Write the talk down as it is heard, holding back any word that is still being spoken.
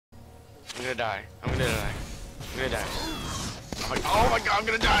I'm gonna die. I'm gonna die. I'm gonna die. Oh my god, I'm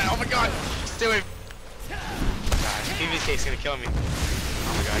gonna die. Oh my god. Stay away. God, PVK's gonna kill me.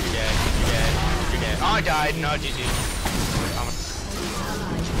 Oh my god, you're dead. You're dead. You're dead. Oh, I died. No, GG.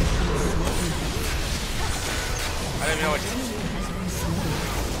 I don't even know what to do.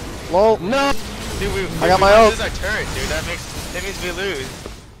 Lol. No! Dude, I got my ult. We lose our turret, dude. That means we lose.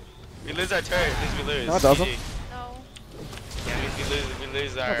 We lose our turret. It means we lose. No, it doesn't. GG. No. Yeah, it means we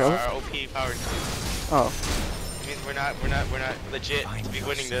lose our OP power too. Oh. It means we're not legit to be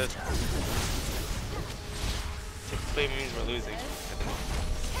winning this. Typically it means we're losing.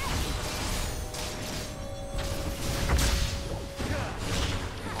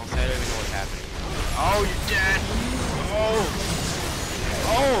 Also, I don't even know what's happening. Oh, you're dead! Oh!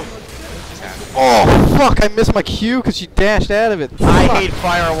 Oh, fuck, I missed my Q because she dashed out of it. I Fuck. hate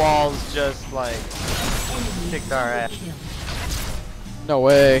firewalls, just like kicked our ass. No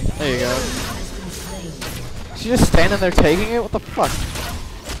way. There you go. She just standing there taking it? What the fuck?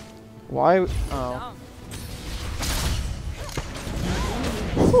 Why? Oh.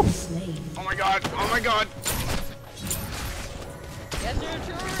 Oh my god! Oh my god!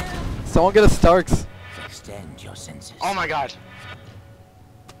 Someone get a Starks. Extend your senses. Oh my god!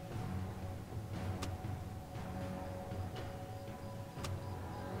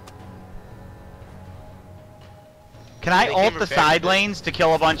 Can I ult the side lanes to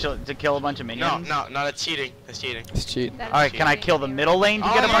kill a bunch of minions? No, that's cheating. That's cheating. It's cheating. All right, can I kill the middle lane to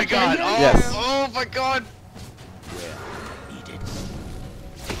get a bunch of minions? Yes. Oh my god!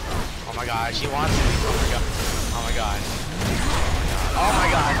 Oh my god, she wants me. Oh my god. Oh my god. Oh my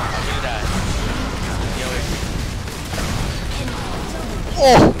god. I'm gonna die.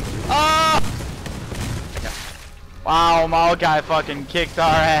 Oh! Oh! Wow, Maokai fucking kicked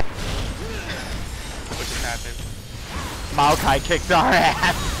our ass. What just happened? Maokai kicked our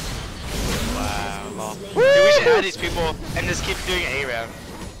ass. Wow, lol. Dude, we should add these people and just keep doing ARAM.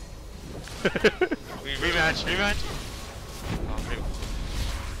 Rematch.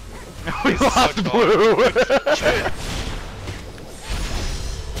 Oh, We lost so blue. Oh shit.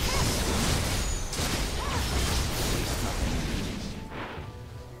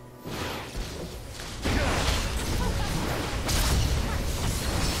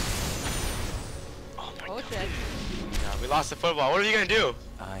 Yeah, we lost the football. What are you gonna do?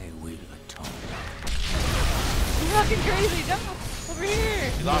 I will atone. You're fucking crazy. No, over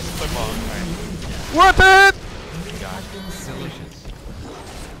here. We lost the football. Alright. Worth it! Delicious.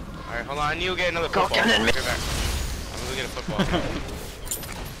 Alright, hold on. I need to get another football. I'll be right back. I'm gonna go get a football.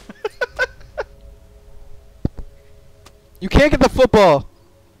 You can't get the football.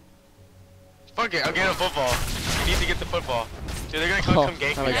 Fuck it, I'm getting a football. You need to get the football. Dude, they're gonna come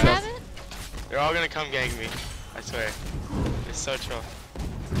gank that me. makes Can I sense. have it? They're all gonna come gank me. I swear. It's so chill.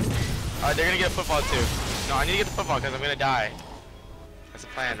 Alright, they're gonna get a football too. No, I need to get the football because I'm gonna die. That's the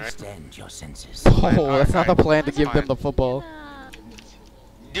plan, right? Extend your senses. Oh, that's not the plan to That's give them fine. the football.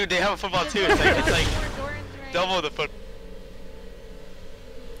 Dude, they have a football too. It's like double the foot.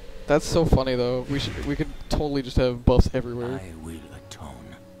 That's so funny though. We could totally just have buffs everywhere. I will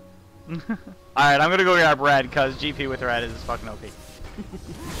atone. All right, I'm gonna go grab red because GP with red is fucking OP.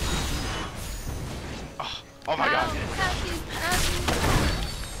 Oh my god.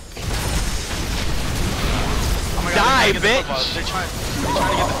 Oh my god, Die, they're trying to get the bitch! football. They're trying to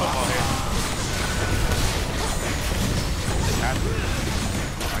get the football here. What just happened?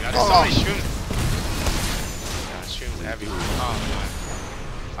 Oh my god, there's so many shrooms. Yeah, shrooms everywhere. Oh god.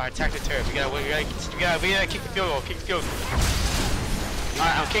 Alright, attack the turret. We gotta kick the field goal. Kick the field goal.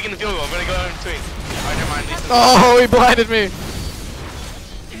 Alright, I'm kicking the field goal. I'm gonna go in between. Alright, never mind. Oh, he blinded me.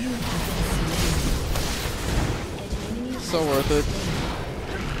 So worth it.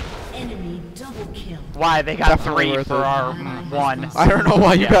 Enemy double kill. Why they got Definitely 3 worth for it. our 1? I don't know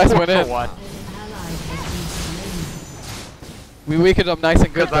why you Yeah, guys for went in. what? We weakened up nice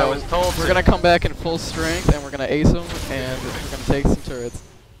and good Because I though. was told We're to. gonna come back in full strength and we're gonna ace them and we're gonna take some turrets.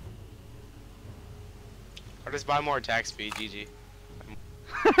 Or just buy more attack speed, GG.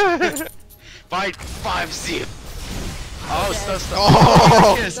 Buy 5-0. Oh, so stuff.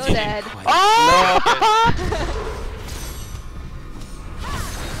 Oh! Yes, So GG. dead. Oh!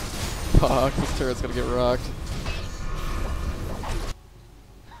 Fuck, this turret's gonna get rocked.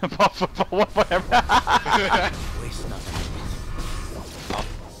 Whatever. Waste nothing.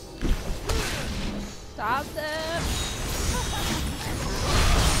 Stop them.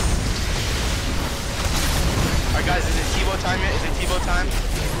 Alright guys, is it T-Bow time yet? Is it T-Bow time?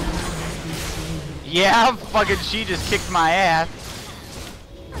 Yeah, fucking she just kicked my ass.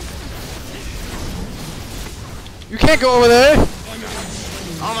 You can't go over there!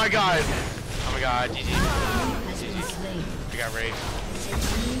 Oh my god. Oh my god. GG. Has been GG. slain. I got raped.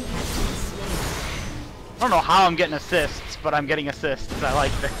 Enemy has been slain. I don't know how I'm getting assists, but I'm getting assists. I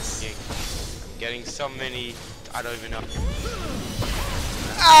like this. I'm getting so many. I don't even know.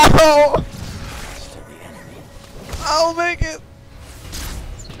 Ow! To the enemy. I'll make it.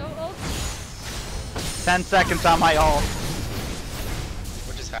 Go ult. 10 seconds on my ult.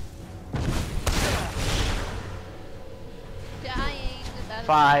 What just happened? Dying. That is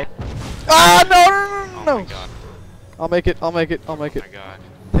 5. Ah, no, Oh no, my no. god. I'll make it. I'll make it. I'll make Oh it. my god.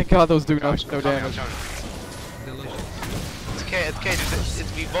 Thank God those do no Gosh, no I'm coming, damage. I'm coming. It's okay, it's okay.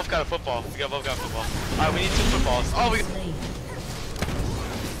 We both got a football. We both got a football. Alright, we need 2 footballs. Oh, we Slain.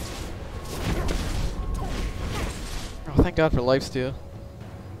 Oh, thank God for lifesteal.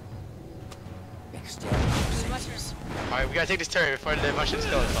 Extend our senses. Alright, we gotta take this turret before the mushroom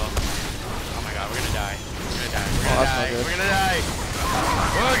skeleton. Oh my god, we're gonna die. We're gonna die. We're Oh, gonna that's not die. good. We're gonna die.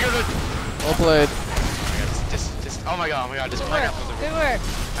 We're gonna. Well played. Oh my god, just Good work. pineapples Good everywhere. work.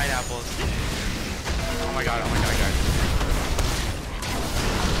 Pineapples. Oh my god, guys.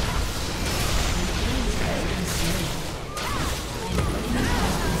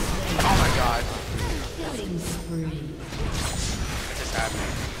 Oh my god. Killing spree. What just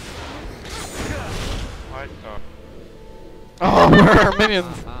happened? What? Oh, where are our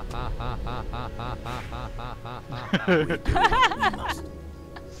minions?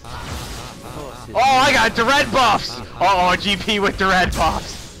 Oh, I got the red buffs! Oh, GP with the red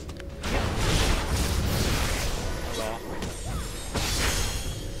buffs.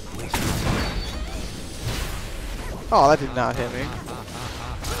 Oh, that did not hit me.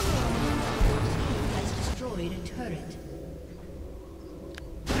 Has destroyed a turret.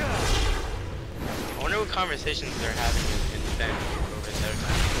 I wonder what conversations they're having in the vent over there.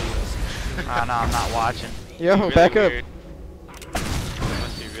 Oh no, I'm not watching. Yo, Really back up. weird. It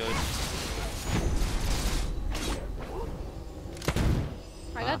must be really.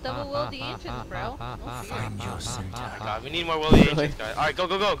 I got double will the ancients, bro. Go for Find it. your center. Oh my god, we need more Willie Ancients, guys. Alright, go.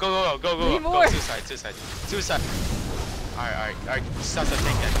 Need Go. more. Suicide. Alright. Stop that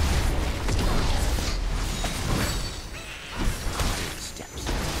thing then. Steps.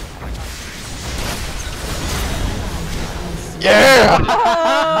 Yeah!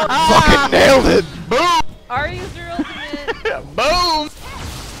 Fucking nailed it! Boom! Ari used her ultimate. Boom!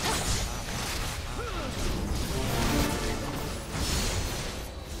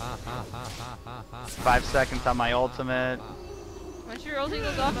 Five seconds on my ultimate. Once your ulti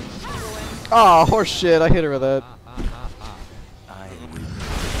goes off, I'm just gonna go in. Oh, horse shit, I hit her with that. I will.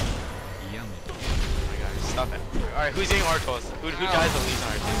 Oh my god, stop it. Alright, who's getting oracles? Who dies the least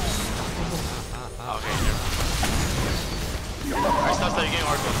on our team? Oh, okay, never mind. Alright, stop, you're getting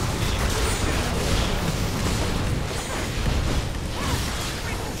oracles.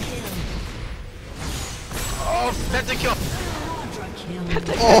 Oh, that's a kill. Quadra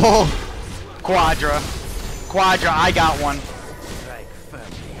kill. Oh! Quadra, I got one. Strike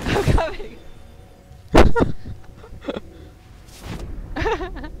firmly. I'm coming.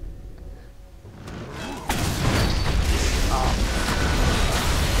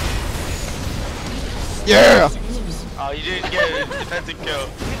 Yeah! Oh, you didn't get a defensive kill.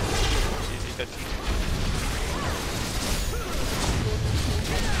 Jeez, that's...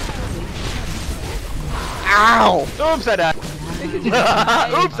 Ow! Oops, I died.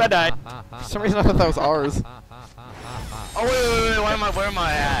 Oops, I died. For some reason I thought that was ours. Oh, wait, where am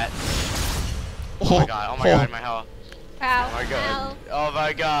I at? Oh my god, my hell. Ow. Oh my god. Ow. Oh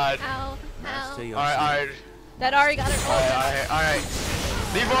my god. Ow. Master Ow. your Alright. That Ari got her ultimate. Alright.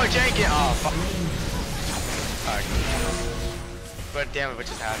 Leroy Jenkins. Oh, fuck. Alright. But damn it, what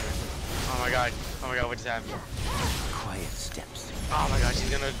just happened? Oh my god, what just happened? quiet steps. Oh my god, she's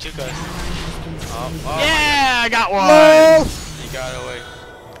gonna juke us. Oh, Yeah, I got one. No! you got away.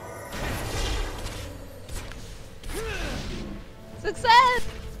 Success!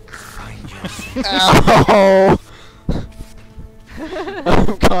 Find your center. Ow!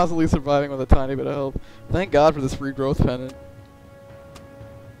 I'm constantly surviving with a tiny bit of health. Thank God for this regrowth pennant.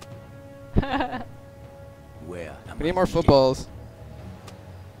 Where am We need I more needed? footballs.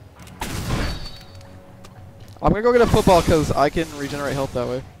 I'm gonna go get a football because I can regenerate health that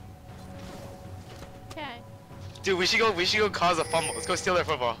way. Okay. Dude, we should go cause a fumble. Let's go steal their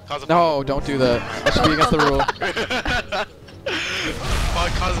football. Cause a No, don't do that. That should be against the rule.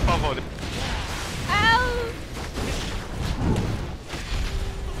 fumble. Cause a fumble. Ow!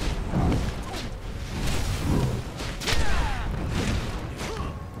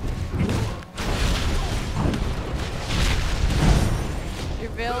 Your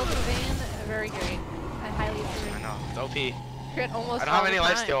build, Van, very great. I highly I agree. know, it's OP. Crit almost I don't have all any the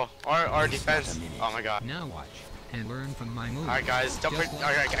life time. steal or defense. Oh my god. Now watch and learn from my moves. Alright guys, don't Just put, like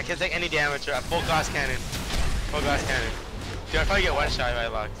alright, I can't take any damage. Full glass cannon. Full glass cannon. Dude, I probably get one shot if I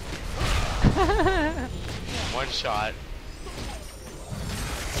luck. One shot.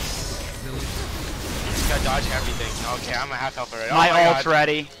 Just gotta dodge everything. Okay, I'm a half health already. My oh my ult's god.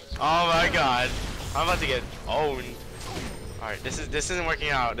 ready. Oh my god. I'm about to get owned. Alright, this isn't working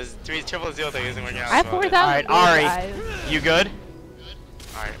out. This triple zero thing isn't working out. I have as well. 4,000 Alright, gold, Ari. guys. You good?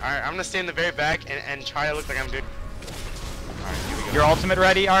 Alright, I'm gonna stay in the very back and try to look like I'm good. Alright, here we go. Your ultimate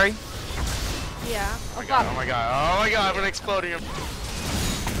ready, Ari? Yeah. Oh Oh my god, oh god. my god, oh my god, I'm gonna explode him.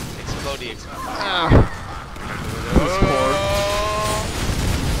 Explodey. Ah.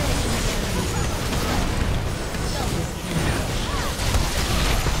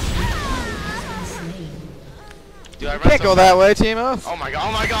 Dude, I run Can't so go that way, Timo. Oh my god,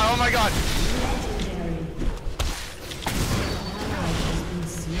 oh my god, oh my god!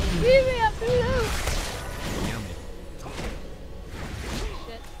 Leave me up,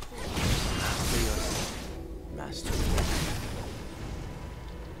 Shit. Master.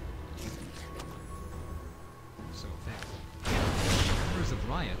 So fast. Members of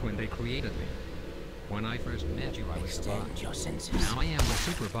Riot when they created me. When I first met you, I was the bot. Extend your senses. Now I am the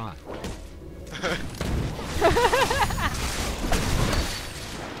super bot.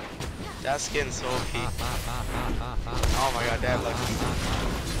 That skin's so OP. Oh my god, that looks.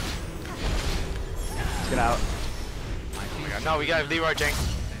 Let's get out. Oh my god, no, we gotta Leroy Jenk.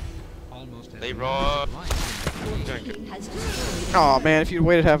 Almost as Leroy. Your team has destroyed Oh man, if you'd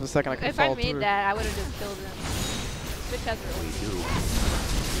waited half a second, I could have If I followed made through. that, I would have just killed him. Switch has her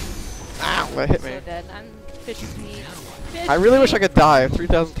Ow, that hit so me. dead. I'm fish meat. I really wish I could die.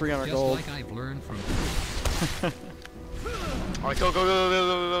 3,300 Just gold. like I've learned from Alright, go, go, go, go, go,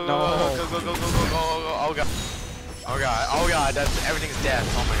 go, go, No. go, go, go, go, go, go, go, oh god. Oh god, oh god, that's, everything's dead.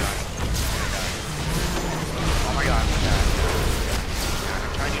 Oh my god. Oh my god, oh my god.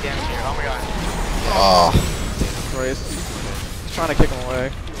 I'm trying to do damage here, oh my god. Oh, Christ. He's trying to kick him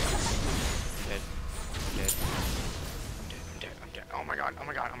away. Dead. Dead. I'm dead, I'm dead. Oh my god, oh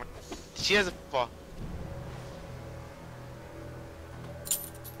my god, oh my god. She has a fall.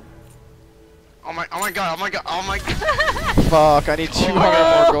 Oh my god, oh my god, oh my god. Fuck, I need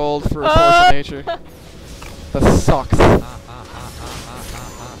 200 more gold for a force of nature. That sucks.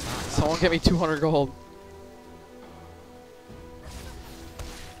 Someone get me 200 gold.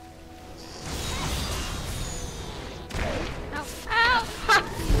 Ow! Ow!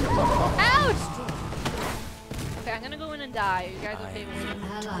 Ouch! Okay, I'm gonna go in and die. You guys okay with it? an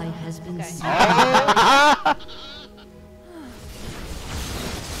ally has been Okay. slain.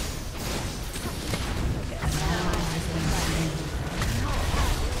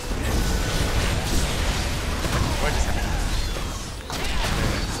 What just happened?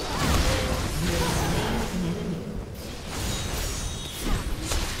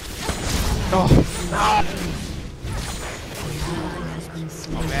 Oh,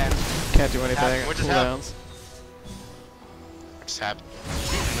 Oh man, can't do anything. What just happened? Cooldowns. what just happened?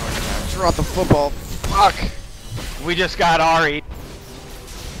 Drop the football. Fuck. We just got Ari.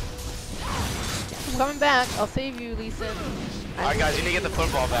 I'm coming back. I'll save you, Lisa. Alright guys, you need to get the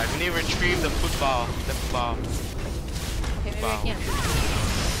football back. We need to retrieve the football. The football. Okay, maybe I can't.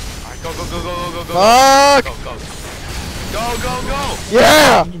 Alright, go, go, go, go, go, go, go. Fuck. Go, go. Go, go, go!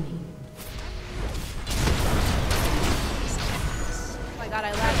 Yeah. Oh my god,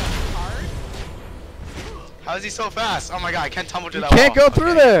 I lagged hard. How is he so fast? Oh my god, I can't tumble to You that can't wall. go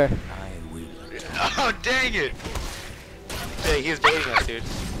through Okay. there. I will. Oh, dang it! Hey, he's baiting us, dude.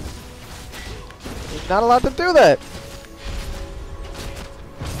 You're not allowed to do that.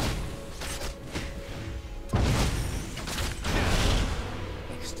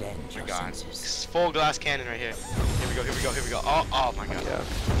 Extend Oh your my god. senses. Full glass cannon right here. Here we go, here we go, here we go. Oh, oh my god.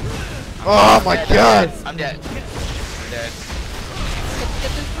 Oh my god. I'm dead. I'm dead.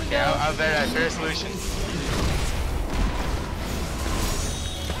 Get this one Okay, go. I'll better better solution.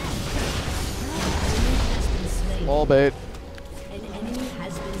 Ball bait. An enemy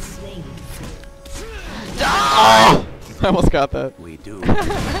has been slain. Oh! I almost got that. We do.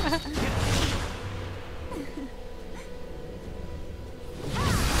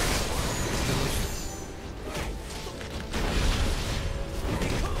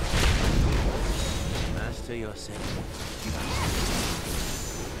 Master your senses.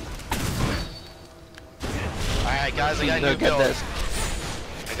 Alright guys, I got a new Look at build. this.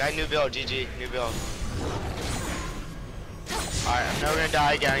 I got a new build, GG, new build. Alright, I'm never gonna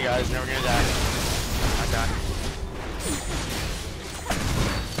die again, guys. Never gonna die. I'm done.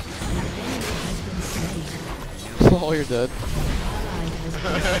 Oh, you're dead.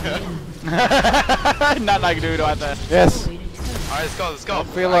 Nothing I can do about that. Yes. Alright, let's go, let's go.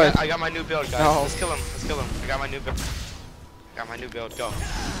 Feel like- I got my new build, guys. No. Let's kill him, let's kill him. I got my new build. Got my new build, go.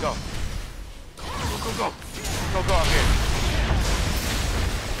 Go. Go, go, go. Go, go up here.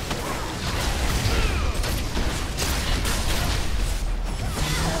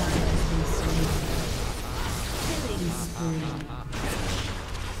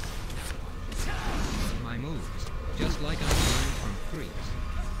 My moves, just like I learned from freaks.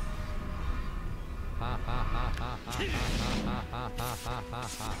 Ha ha ha ha ha ha ha ha ha ha ha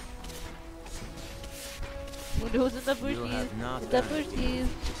ha. Who's in the You bushies? have not The done bushies.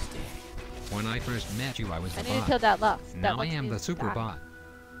 When I first met you, I was I the need to bot. kill that Lux. Now I am the super bot.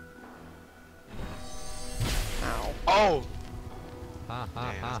 Oh! Ha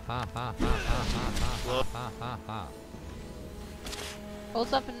ha ha ha ha ha ha ha ha ha ha.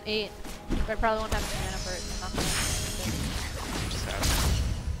 Holds up in 8. But I probably won't have any mana for it. So I'm not gonna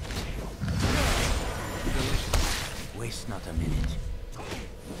Delicious. Waste not a minute.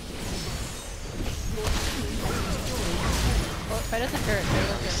 oh, fight at the turret. Fight at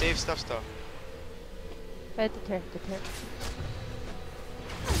the turret. Save stuff, stuff. Fight at the turret. The turret.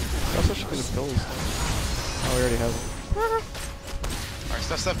 That's what should be the pills. Oh, we already have them. Alright,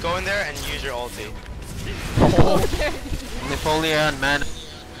 stuff, go in there and use your ulti. If only on man.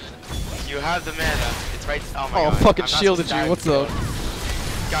 You have the mana. It's right. Oh my Oh, god. fucking I'm not shielded supposed to die you. with What's this up?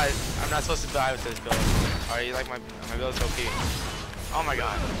 build. Guys, I'm not supposed to die with this build. Alright, you like my build's OP. Oh my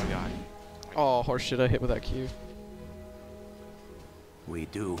god. Oh my god. Oh, horse shit, I hit with that Q. We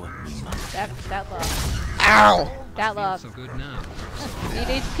do what we must. That love. Ow! That love. So good now. Need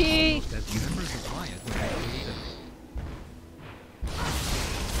HP. That members of Riot when they created it.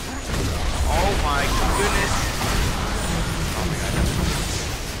 Oh my goodness. Oh my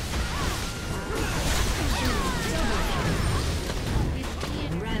god.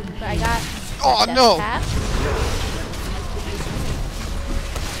 But I got. Oh, that no. tap.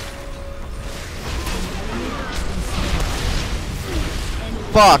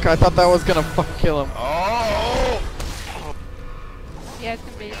 Fuck, I thought that was gonna fucking kill him. Oh! Yeah, it's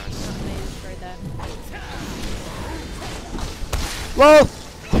gonna be for that. Whoa!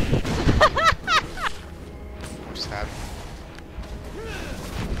 Just have.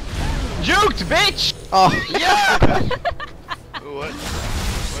 Juked, bitch! Oh, Yeah! What?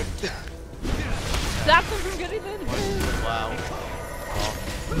 What? Stop them from getting in. Wow.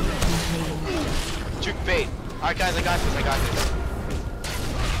 Juke bait. Alright guys, I got this, I got this.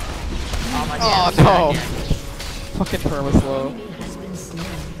 Oh my oh god. no! Fucking perma slow.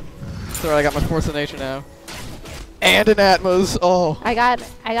 Sorry, I got my force of nature now. And an Atmos. Oh. I got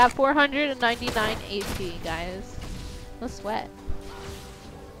 499 AP, guys. No sweat.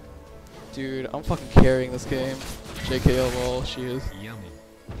 Dude, I'm fucking carrying this game. JK lol, she is. Yummy.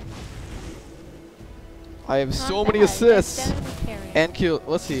 I have so Not many bad, assists. definitely carrying. And kill.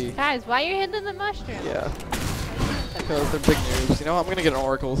 Let's see. Guys, why are you hitting the mushroom? Yeah. Because they're big noobs. You know what? I'm gonna get an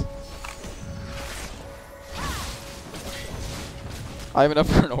Oracles. I have enough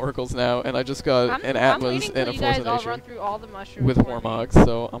for an Oracles now, and I just got an I'm Atmos waiting and till a you Force guys of all Nature run through all the mushrooms with for me. Hormox,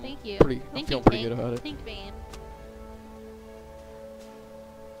 so I'm Thank you. I'm Thank feeling you, pretty good Bane. about it. Thank Bane.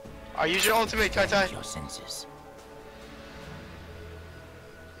 Alright, use your ultimate, Tai Tai. Your senses.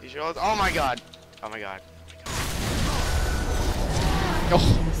 Use your ultimate. Oh my god. Oh my god.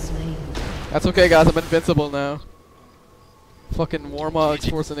 Oh. That's okay, guys. I'm invincible now. Fucking Warmogs,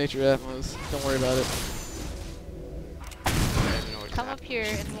 Force of Nature, Atmos. Don't worry about it. I don't even know what Come up here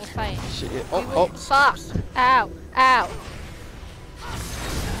and we'll fight. Shit. We Oh, will- oh. Fuck! Ow! Ow!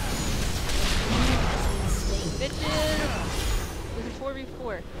 Bitches! This is 4v4.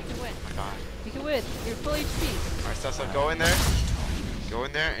 You can win. Oh my god. You can win. You're full HP. Alright, stuff, go in there. Go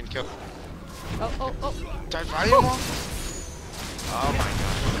in there and kill. Oh, oh, oh. Try volume more. Oh my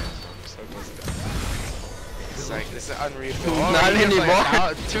god. I'm so close to that. It's like, this is unreal. Oh, Not you heal for anymore.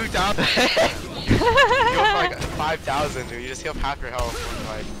 Like 2,000. You heal for like 5,000, dude. You just heal half your health.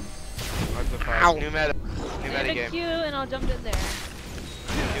 Like, what the fuck? Ow. New meta. New Get meta a game. Q and I'll jump in there.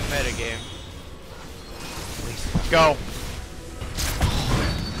 New meta game. Go.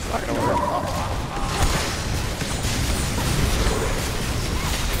 It's not gonna work.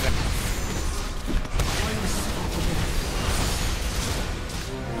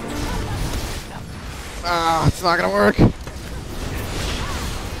 Ah, it's not gonna work.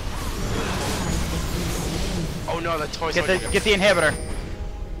 Oh no, the toy Get soldier. the inhibitor.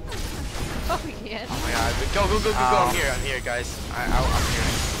 Oh, we can. Oh my god. Go, go, go, go, go. I'm here, guys. I'm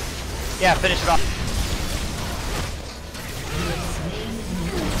here. Yeah, finish it off.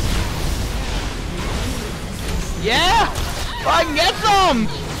 Yeah! Fucking get some!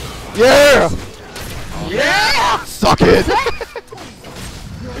 Yeah! Yeah! Suck it!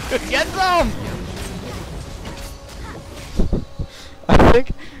 Get some! I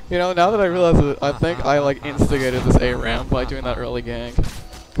think, you know, now that I realize it, I think I like instigated this ARAM by doing that early gank.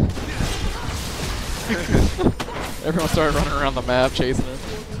 Everyone started running around the map chasing it.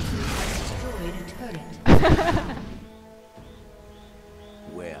 Destroyed a turret.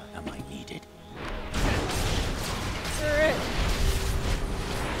 Where am I needed? Turret.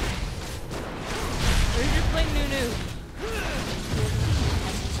 Where's your fling Nunu?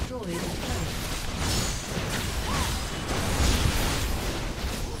 Has destroyed a turret.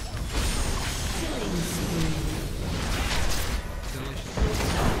 Killing spree.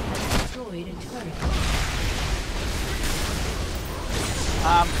 Destroyed a turret.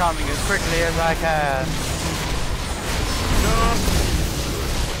 I'm coming as quickly as I can.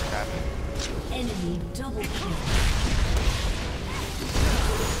 Enemy double kill.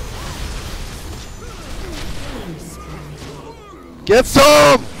 Killing spree. Get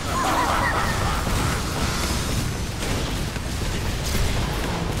some!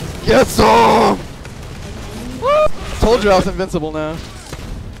 Get some! Woo! Told you I was invincible now.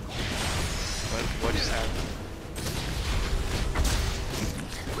 What just happened?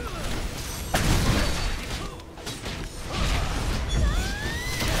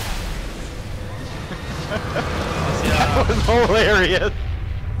 That was hilarious.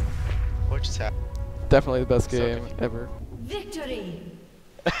 What just happened? Definitely the best So game good. ever. Victory!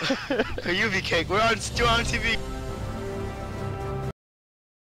 Kyubi cake. We're on still on TV.